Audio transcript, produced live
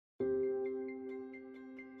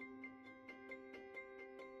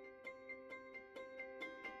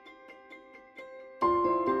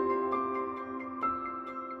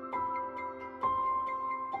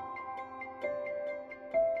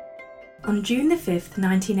On June the 5th,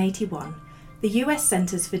 1981, the US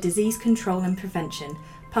Centers for Disease Control and Prevention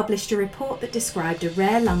published a report that described a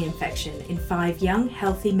rare lung infection in 5 young,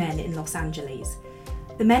 healthy men in Los Angeles.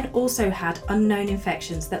 The men also had unknown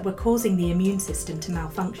infections that were causing the immune system to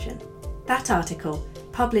malfunction. That article,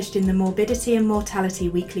 published in the Morbidity and Mortality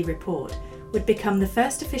Weekly Report, would become the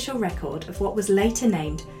first official record of what was later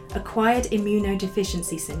named Acquired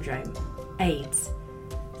Immunodeficiency Syndrome, AIDS.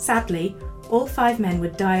 Sadly, all 5 men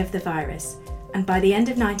would die of the virus, and by the end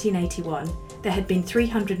of 1981, there had been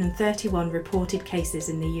 331 reported cases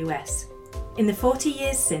in the US. In the 40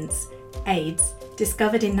 years since, AIDS,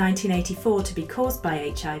 discovered in 1984 to be caused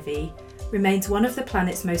by HIV, remains one of the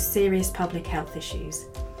planet's most serious public health issues.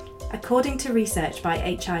 According to research by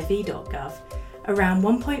HIV.gov, around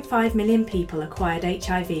 1.5 million people acquired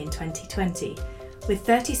HIV in 2020, with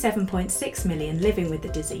 37.6 million living with the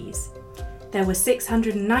disease. There were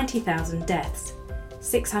 690,000 deaths,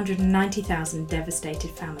 690,000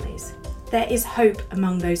 devastated families. There is hope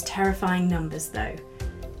among those terrifying numbers though.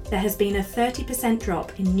 There has been a 30%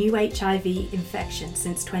 drop in new HIV infections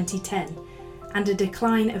since 2010, and a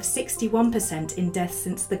decline of 61% in deaths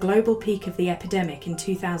since the global peak of the epidemic in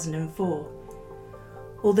 2004.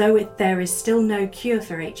 Although there is still no cure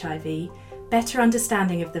for HIV, better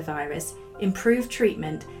understanding of the virus, improved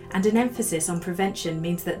treatment, and an emphasis on prevention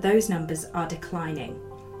means that those numbers are declining.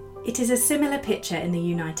 It is a similar picture in the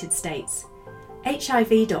United States.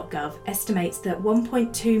 HIV.gov estimates that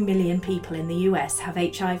 1.2 million people in the US have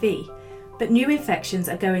HIV, but new infections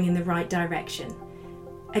are going in the right direction.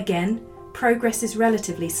 Again, progress is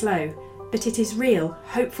relatively slow, but it is real,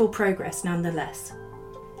 hopeful progress nonetheless.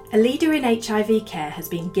 A leader in HIV care has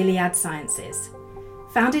been Gilead Sciences.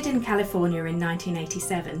 Founded in California in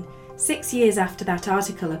 1987, 6 years after that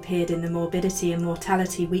article appeared in the Morbidity and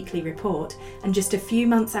Mortality Weekly Report, and just a few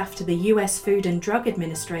months after the US Food and Drug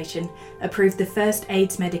Administration approved the first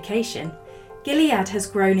AIDS medication, Gilead has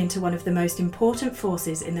grown into one of the most important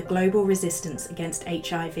forces in the global resistance against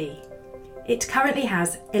HIV. It currently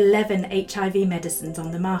has 11 HIV medicines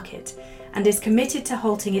on the market and is committed to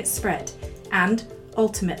halting its spread and,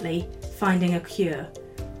 ultimately, finding a cure.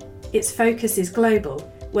 Its focus is global,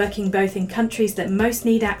 working both in countries that most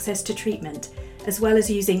need access to treatment, as well as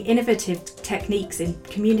using innovative techniques in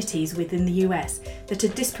communities within the US that are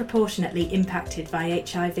disproportionately impacted by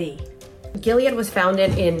HIV. Gilead was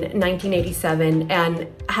founded in 1987 and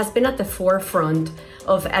has been at the forefront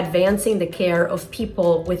of advancing the care of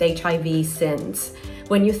people with HIV since.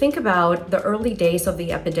 When you think about the early days of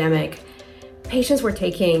the epidemic, patients were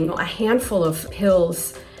taking a handful of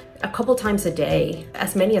pills a couple times a day,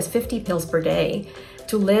 as many as 50 pills per day,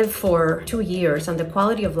 to live for 2 years, and the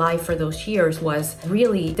quality of life for those years was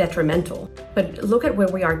really detrimental. But look at where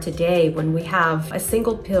we are today when we have a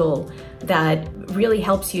single pill that really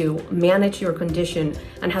helps you manage your condition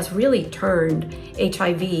and has really turned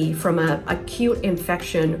HIV from an acute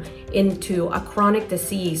infection into a chronic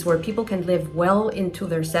disease where people can live well into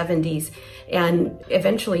their 70s and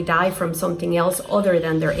eventually die from something else other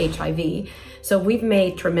than their HIV. So we've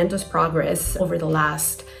made tremendous progress over the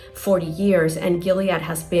last 40 years, and Gilead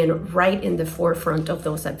has been right in the forefront of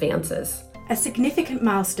those advances. A significant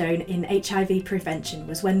milestone in HIV prevention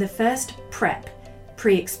was when the first PrEP,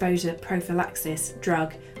 pre-exposure prophylaxis,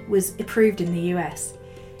 drug was approved in the US.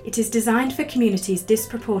 It is designed for communities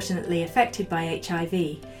disproportionately affected by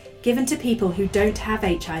HIV, given to people who don't have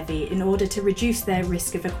HIV in order to reduce their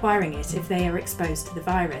risk of acquiring it if they are exposed to the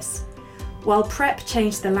virus. While PrEP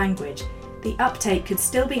changed the language, the uptake could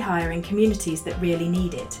still be higher in communities that really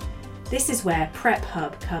need it. This is where PrEP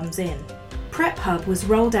Hub comes in. PrEP Hub was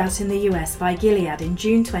rolled out in the US by Gilead in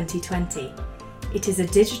June 2020. It is a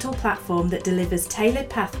digital platform that delivers tailored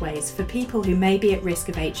pathways for people who may be at risk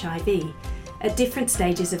of HIV at different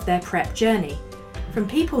stages of their PrEP journey, from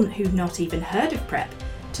people who've not even heard of PrEP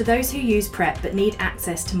to those who use PrEP but need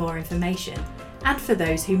access to more information, and for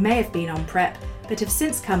those who may have been on PrEP but have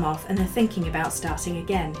since come off and are thinking about starting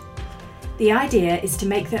again. The idea is to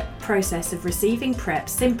make the process of receiving PrEP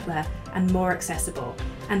simpler and more accessible,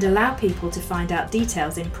 and allow people to find out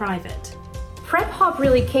details in private. PrEP Hub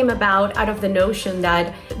really came about out of the notion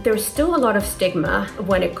that there's still a lot of stigma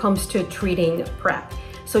when it comes to treating PrEP.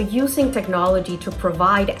 So using technology to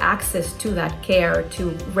provide access to that care, to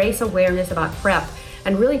raise awareness about PrEP,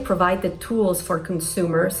 and really provide the tools for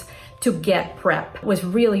consumers to get PrEP was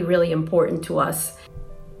really, really important to us.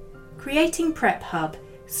 Creating PrEP Hub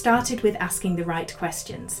started with asking the right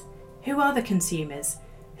questions. Who are the consumers?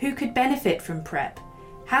 Who could benefit from PrEP?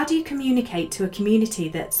 How do you communicate to a community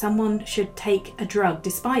that someone should take a drug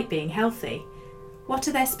despite being healthy? What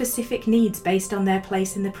are their specific needs based on their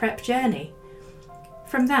place in the PrEP journey?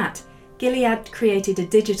 From that, Gilead created a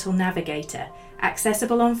digital navigator,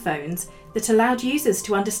 accessible on phones, that allowed users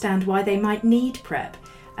to understand why they might need PrEP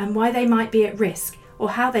and why they might be at risk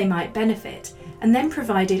or how they might benefit, and then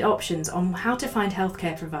provided options on how to find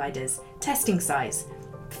healthcare providers, testing sites,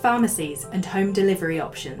 pharmacies and home delivery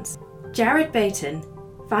options. Jared Baton,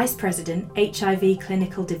 Vice President, HIV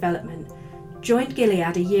Clinical Development, joined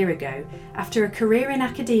Gilead a year ago after a career in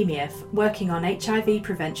academia working on HIV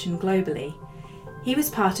prevention globally. He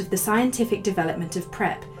was part of the scientific development of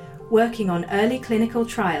PrEP, working on early clinical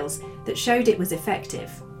trials that showed it was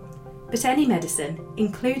effective. But any medicine,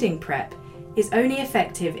 including PrEP, is only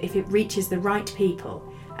effective if it reaches the right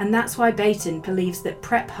people, and that's why Baton believes that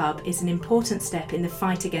PrEP Hub is an important step in the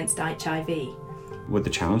fight against HIV. What the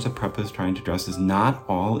challenge that PrEP is trying to address is not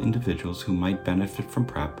all individuals who might benefit from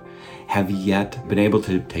PrEP have yet been able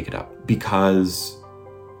to take it up because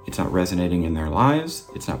it's not resonating in their lives,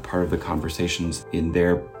 it's not part of the conversations in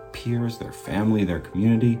their peers, their family, their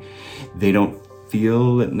community. They don't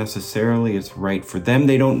feel that necessarily it's right for them.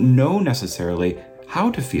 They don't know necessarily how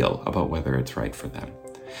to feel about whether it's right for them.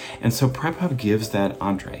 And so PrEP Hub gives that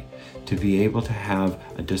entree to be able to have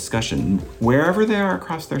a discussion wherever they are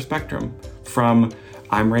across their spectrum, from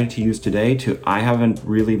I'm ready to use today to I haven't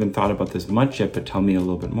really even thought about this much yet, but tell me a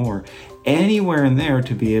little bit more. Anywhere in there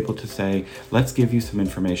to be able to say, let's give you some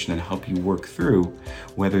information and help you work through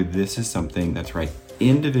whether this is something that's right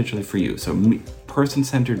individually for you. So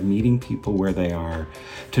person-centered, meeting people where they are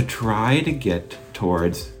to try to get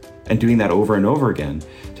towards, and doing that over and over again,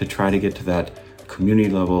 to try to get to that community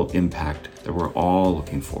level impact that we're all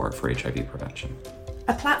looking for HIV prevention.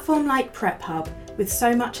 A platform like PrEP Hub, with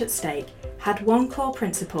so much at stake, had one core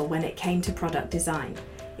principle when it came to product design.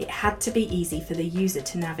 It had to be easy for the user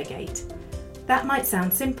to navigate. That might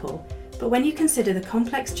sound simple, but when you consider the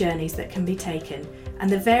complex journeys that can be taken and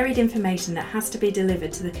the varied information that has to be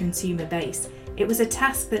delivered to the consumer base, it was a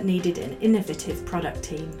task that needed an innovative product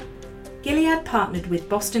team. Gilead partnered with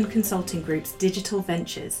Boston Consulting Group's Digital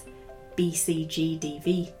Ventures,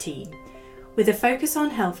 BCGDV team. With a focus on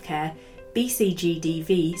healthcare,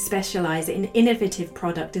 BCGDV specialise in innovative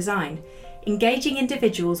product design, engaging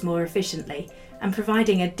individuals more efficiently and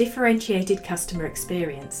providing a differentiated customer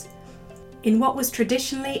experience. In what was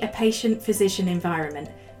traditionally a patient-physician environment,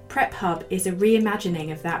 PrEP Hub is a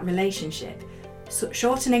reimagining of that relationship,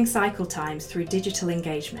 shortening cycle times through digital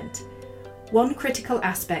engagement. One critical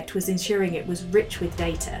aspect was ensuring it was rich with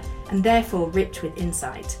data and therefore rich with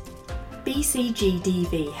insight.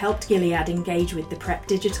 BCGDV helped Gilead engage with the PrEP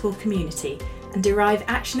digital community and derive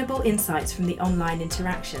actionable insights from the online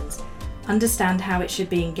interactions, understand how it should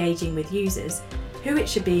be engaging with users, who it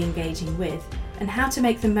should be engaging with, and how to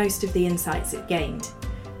make the most of the insights it gained.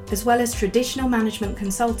 As well as traditional management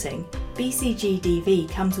consulting,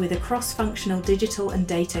 BCGDV comes with a cross-functional digital and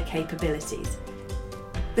data capabilities.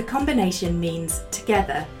 The combination means,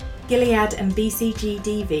 together, Gilead and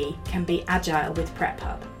BCGDV can be agile with PrEP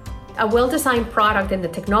Hub. A well-designed product in the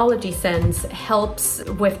technology sense helps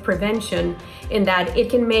with prevention in that it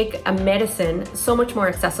can make a medicine so much more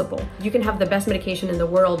accessible. You can have the best medication in the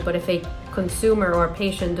world, but if a consumer or a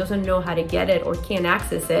patient doesn't know how to get it or can't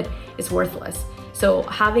access it, it's worthless. So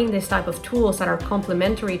having this type of tools that are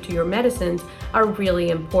complementary to your medicines are really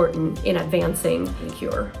important in advancing the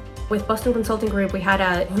cure. With Boston Consulting Group, we had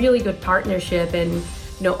a really good partnership and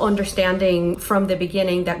understanding from the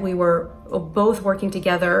beginning that we were both working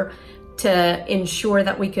together to ensure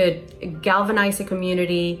that we could galvanize the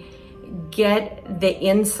community, get the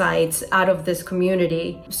insights out of this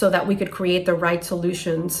community so that we could create the right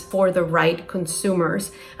solutions for the right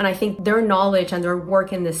consumers. And I think their knowledge and their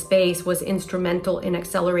work in this space was instrumental in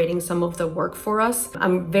accelerating some of the work for us.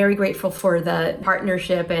 I'm very grateful for the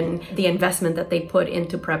partnership and the investment that they put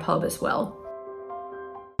into PrEP Hub as well.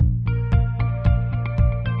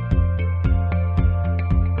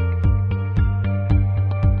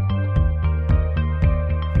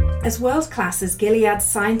 As world-class as Gilead's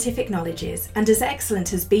scientific knowledge is, and as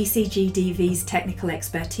excellent as BCGDV's technical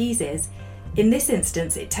expertise is, in this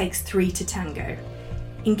instance it takes three to tango.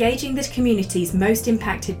 Engaging the communities most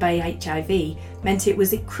impacted by HIV meant it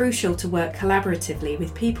was crucial to work collaboratively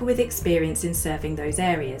with people with experience in serving those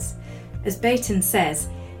areas. As Baton says,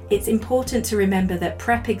 it's important to remember that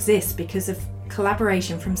PrEP exists because of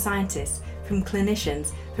collaboration from scientists, from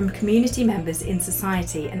clinicians, from community members in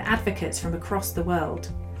society and advocates from across the world.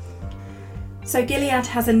 So Gilead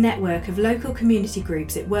has a network of local community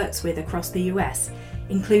groups it works with across the US,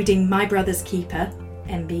 including My Brother's Keeper,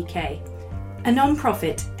 MBK. A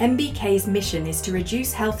non-profit, MBK's mission is to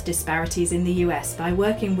reduce health disparities in the US by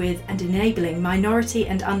working with and enabling minority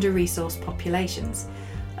and under-resourced populations,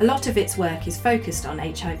 A lot of its work is focused on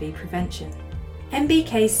HIV prevention.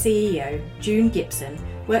 MBK's CEO, June Gibson,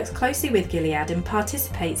 works closely with Gilead and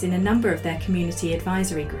participates in a number of their community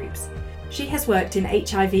advisory groups. She has worked in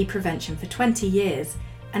HIV prevention for 20 years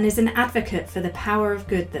and is an advocate for the power of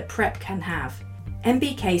good that PrEP can have.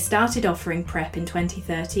 MBK started offering PrEP in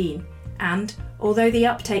 2013 and, although the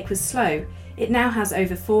uptake was slow, it now has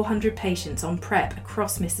over 400 patients on PrEP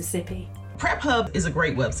across Mississippi. PrEP Hub is a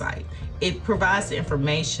great website. It provides the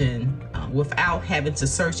information without having to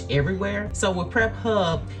search everywhere. So with PrEP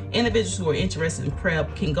Hub, individuals who are interested in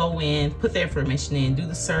PrEP can go in, put their information in, do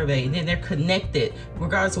the survey, and then they're connected,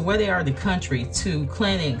 regardless of where they are in the country, to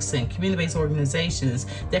clinics and community-based organizations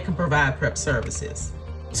that can provide PrEP services.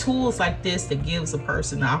 Tools like this that gives a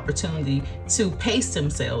person the opportunity to pace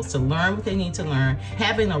themselves, to learn what they need to learn,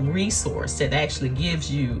 having a resource that actually gives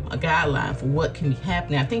you a guideline for what can be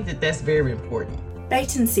happening. I think that that's very important.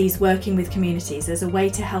 Baton sees working with communities as a way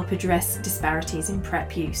to help address disparities in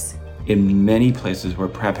PrEP use. In many places where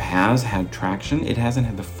PrEP has had traction, it hasn't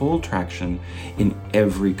had the full traction in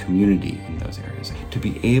every community in those areas. To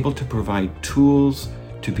be able to provide tools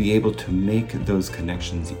to be able to make those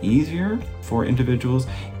connections easier for individuals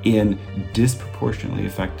in disproportionately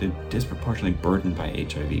affected, disproportionately burdened by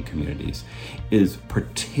HIV communities is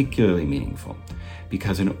particularly meaningful,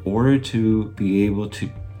 because in order to be able to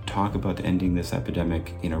talk about ending this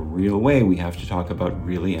epidemic in a real way, we have to talk about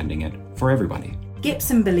really ending it for everybody.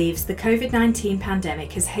 Gibson believes the COVID-19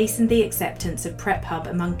 pandemic has hastened the acceptance of PrEP Hub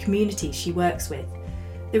among communities she works with.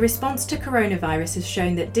 The response to coronavirus has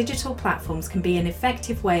shown that digital platforms can be an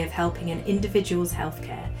effective way of helping an individual's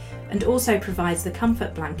healthcare and also provides the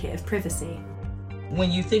comfort blanket of privacy. When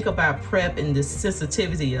you think about PrEP and the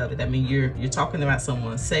sensitivity of it, I mean, you're talking about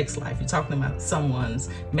someone's sex life, you're talking about someone's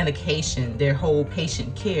medication, their whole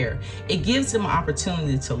patient care. It gives them an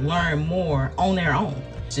opportunity to learn more on their own.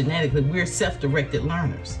 Genetically, we're self-directed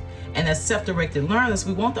learners. And as self-directed learners,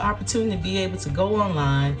 we want the opportunity to be able to go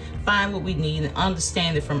online, find what we need, and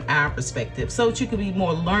understand it from our perspective so that you can be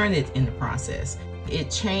more learned in the process. It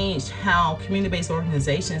changed how community-based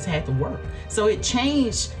organizations had to work. So it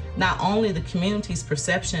changed not only the community's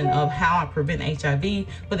perception of how I prevent HIV,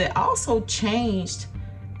 but it also changed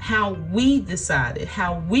how we decided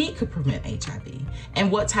how we could prevent HIV and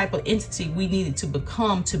what type of entity we needed to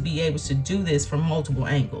become to be able to do this from multiple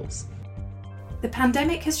angles. The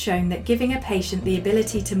pandemic has shown that giving a patient the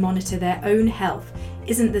ability to monitor their own health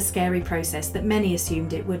isn't the scary process that many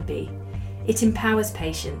assumed it would be. It empowers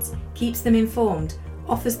patients, keeps them informed,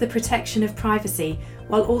 offers the protection of privacy,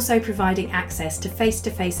 while also providing access to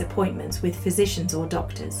face-to-face appointments with physicians or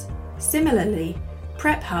doctors. Similarly,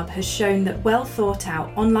 PrEP Hub has shown that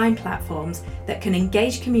well-thought-out online platforms that can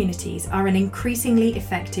engage communities are an increasingly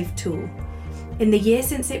effective tool. In the year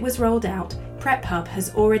since it was rolled out, PrEP Hub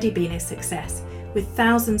has already been a success, with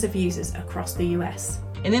thousands of users across the US.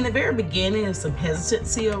 And in the very beginning, there's some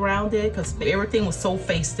hesitancy around it because everything was so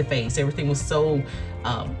face-to-face. Everything was so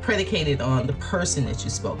predicated on the person that you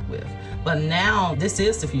spoke with. But now, this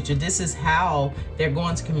is the future. This is how they're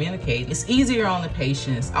going to communicate. It's easier on the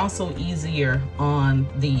patients, also easier on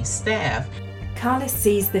the staff. Carlis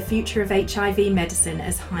sees the future of HIV medicine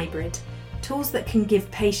as hybrid, tools that can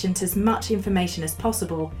give patients as much information as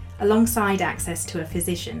possible alongside access to a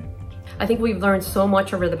physician. I think we've learned so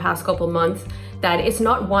much over the past couple months that it's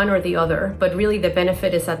not one or the other, but really the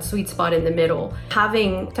benefit is that sweet spot in the middle.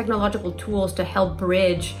 Having technological tools to help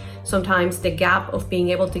bridge sometimes the gap of being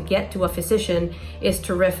able to get to a physician is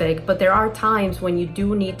terrific, but there are times when you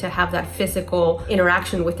do need to have that physical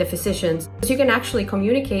interaction with the physicians. So you can actually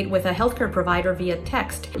communicate with a healthcare provider via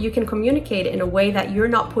text. You can communicate in a way that you're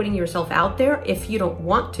not putting yourself out there if you don't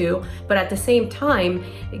want to, but at the same time,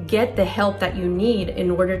 get the help that you need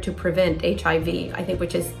in order to prevent HIV, I think,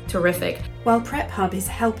 which is terrific. While PrEP Hub is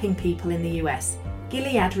helping people in the US,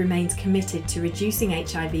 Gilead remains committed to reducing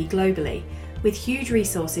HIV globally, with huge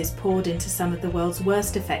resources poured into some of the world's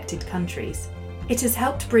worst affected countries. It has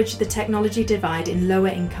helped bridge the technology divide in lower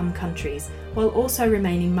income countries, while also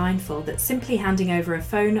remaining mindful that simply handing over a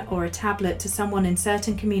phone or a tablet to someone in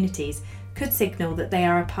certain communities could signal that they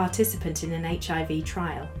are a participant in an HIV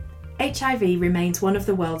trial. HIV remains one of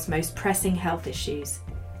the world's most pressing health issues.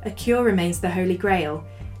 A cure remains the Holy Grail,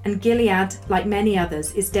 and Gilead, like many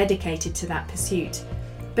others, is dedicated to that pursuit.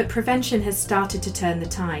 But prevention has started to turn the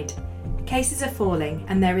tide. Cases are falling,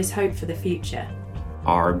 and there is hope for the future.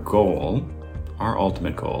 Our goal, our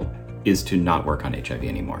ultimate goal, is to not work on HIV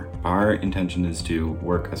anymore. Our intention is to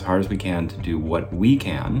work as hard as we can to do what we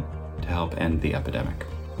can to help end the epidemic.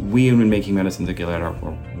 We, in Making Medicines at Gilead, are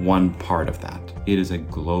one part of that. It is a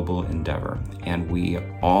global endeavor, and we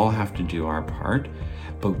all have to do our part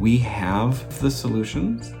but we have the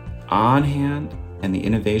solutions on hand and the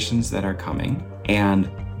innovations that are coming, and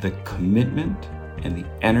the commitment and the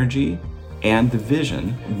energy and the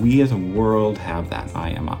vision. We as a world have that. I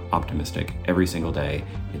am optimistic every single day.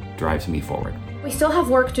 It drives me forward. We still have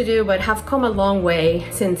work to do, but have come a long way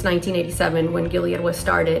since 1987 when Gilead was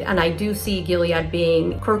started. And I do see Gilead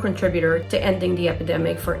being a core contributor to ending the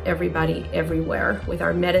epidemic for everybody, everywhere, with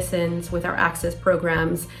our medicines, with our access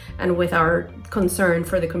programs, and with our concern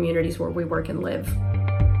for the communities where we work and live.